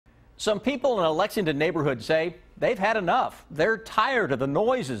Some people in a Lexington neighborhood say they've had enough. They're tired of the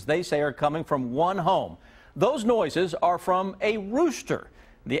noises they say are coming from one home. Those noises are from a rooster.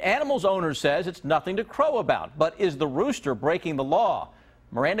 The animal's owner says it's nothing to crow about, but is the rooster breaking the law?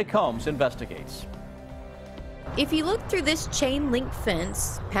 Miranda Combs investigates. If you look through this chain-link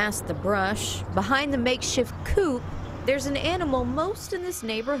fence, past the brush, behind the makeshift coop, there's an animal most in this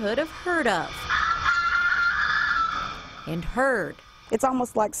neighborhood have heard of. And heard. It's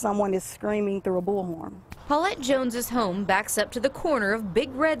almost like someone is screaming through a bullhorn. Paulette Jones's home backs up to the corner of Big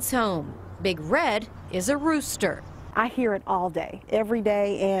Red's home. Big Red is a rooster. I hear it all day, every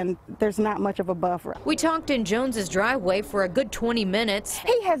day, and there's not much of a buffer. We talked in Jones's driveway for a good 20 minutes.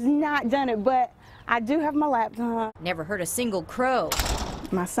 He has not done it, but I do have my laptop. Never heard a single crow.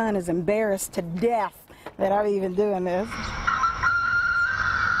 My son is embarrassed to death that I'm even doing this.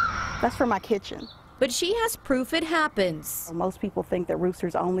 That's for my kitchen. But she has proof it happens. Most people think that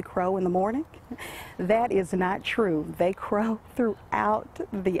roosters only crow in the morning. That is not true. They crow throughout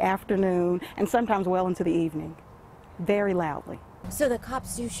the afternoon and sometimes well into the evening, very loudly. So the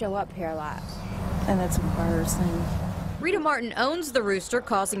cops do show up here a lot. And that's embarrassing. Rita Martin owns the rooster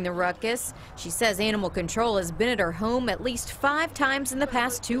causing the ruckus. She says animal control has been at her home at least 5 times in the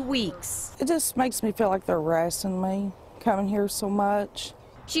past 2 weeks. It just makes me feel like they're harassing me, coming here so much.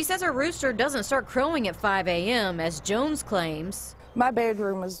 She says her rooster doesn't start crowing at 5 a.m., as Jones claims. My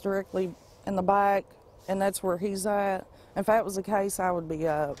bedroom is directly in the back, and that's where he's at. If that was the case, I would be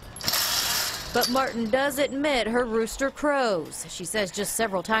up. But Martin does admit her rooster crows. She says just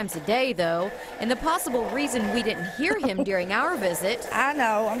several times a day, though. And the possible reason we didn't hear him during our visit, I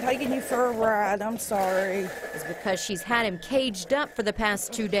know, I'm taking you for a ride, I'm sorry, is because she's had him caged up for the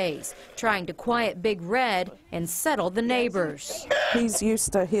past 2 days, trying to quiet Big Red and settle the neighbors. He's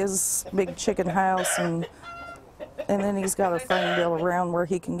used to his big chicken house, and then he's got a thing built around where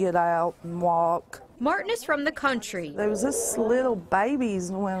he can get out and walk. Martin is from the country. There was just little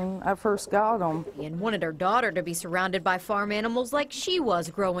babies when I first got them. And wanted her daughter to be surrounded by farm animals like she was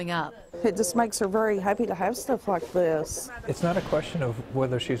growing up. It just makes her very happy to have stuff like this. It's not a question of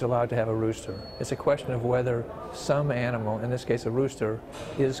whether she's allowed to have a rooster. It's a question of whether some animal, in this case a rooster,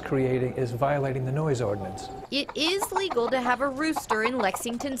 is violating the noise ordinance. It is legal to have a rooster in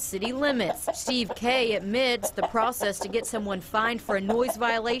Lexington city limits. Steve Kay admits the process to get someone fined for a noise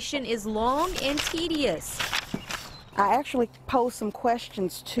violation is long and tedious. I actually posed some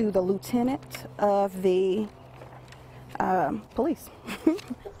questions to the lieutenant of the police.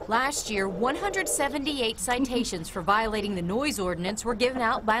 Last year, 178 citations for violating the noise ordinance were given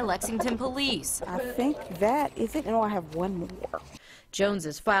out by Lexington police. I think that is it. No, I have one more. Jones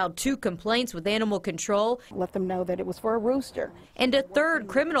has filed 2 complaints with animal control. Let them know that it was for a rooster. And a 3rd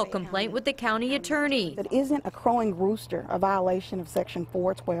criminal complaint with the county attorney. That isn't a crowing rooster a violation of Section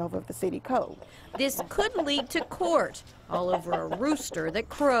 412 of the city code. This could lead to court, all over a rooster that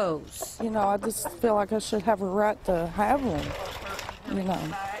crows. You know, I just feel like I should have a right to have one. You know,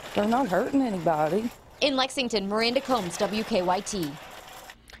 they're not hurting anybody. In Lexington, Miranda Combs, WKYT.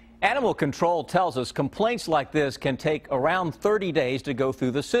 Animal control tells us complaints like this can take around 30 days to go through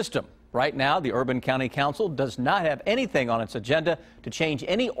the system. Right now, the Urban County Council does not have anything on its agenda to change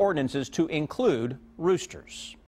any ordinances to include roosters.